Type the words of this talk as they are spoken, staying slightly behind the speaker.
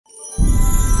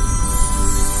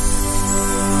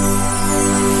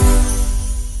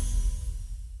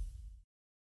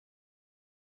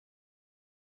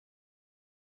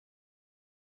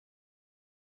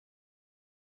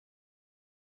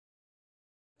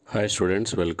Hi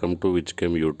students, welcome to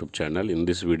Chem YouTube channel. In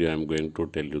this video I am going to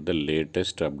tell you the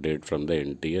latest update from the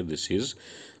NTA. This is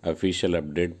official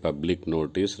update public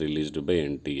notice released by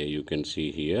NTA. You can see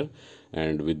here,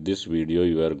 and with this video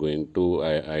you are going to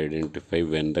identify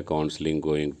when the counseling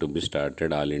going to be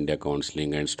started, all India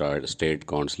counseling and state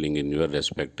counseling in your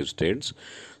respective states.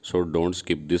 So don't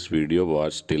skip this video,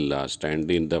 watch till last,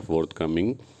 and in the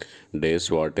forthcoming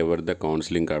days whatever the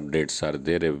counseling updates are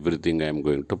there, everything I am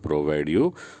going to provide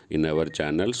you in our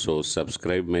channel. So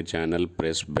subscribe my channel,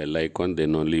 press bell icon,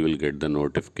 then only you will get the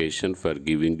notification for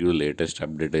giving you latest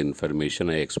updated information.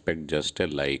 I expect just a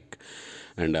like,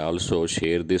 and also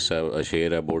share this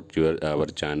share about our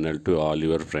channel to all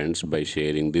your friends by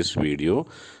sharing this video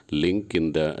link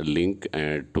in the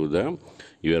to the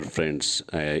your friends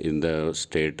in the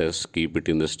status. Keep it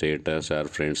in the status or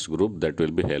friends group. That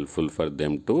will be helpful for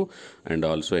them too, and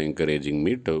also encouraging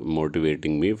me to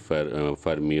motivating me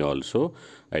for me also.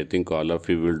 I think all of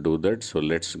you will do that. So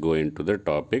let's go into the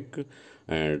topic.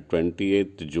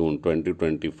 28th June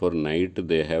 2024 night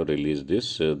they have released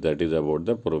this, that is about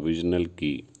the provisional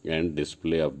key and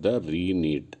display of the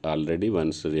reneet. Already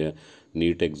once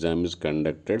NEET exam is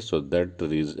conducted, so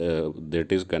that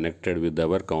is connected with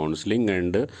our counseling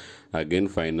and again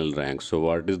final rank. So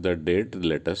what is the date?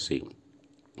 Let us see.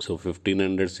 So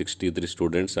 1563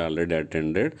 students already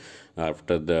attended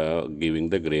after the giving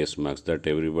the grace marks, that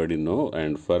everybody know,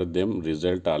 and for them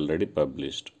result already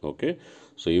published. Okay,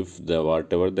 so if the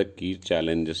whatever the key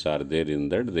challenges are there in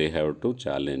that, they have to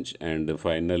challenge, and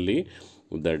finally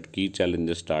that key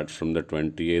challenge starts from the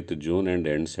 28th June and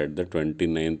ends at the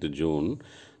 29th June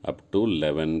up to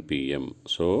 11 p.m.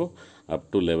 So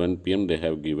up to 11 p.m. they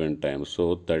have given time.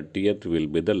 So 30th will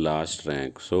be the last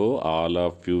rank. So all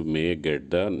of you may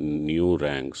get the new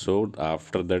rank. So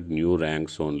after that new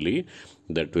ranks only,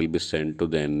 that will be sent to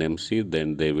the NMC.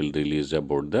 Then they will release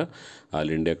about the All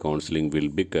India counseling will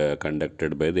be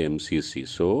conducted by the MCC.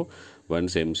 So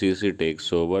once MCC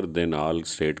takes over, then all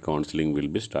state counseling will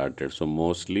be started. So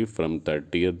mostly from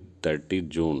 30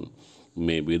 June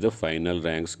may be the final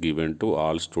ranks given to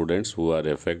all students who are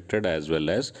affected as well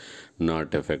as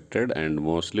not affected, and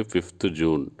mostly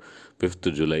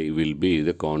 5th July will be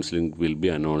the counseling will be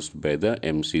announced by the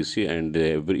MCC, and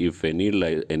if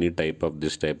any type of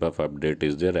this type of update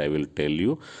is there, I will tell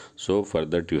you. So for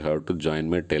that you have to join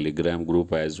my Telegram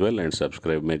group as well and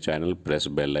subscribe my channel, press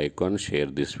bell icon, share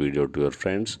this video to your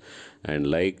friends, and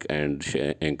like and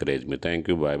encourage me. Thank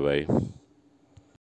you. Bye bye.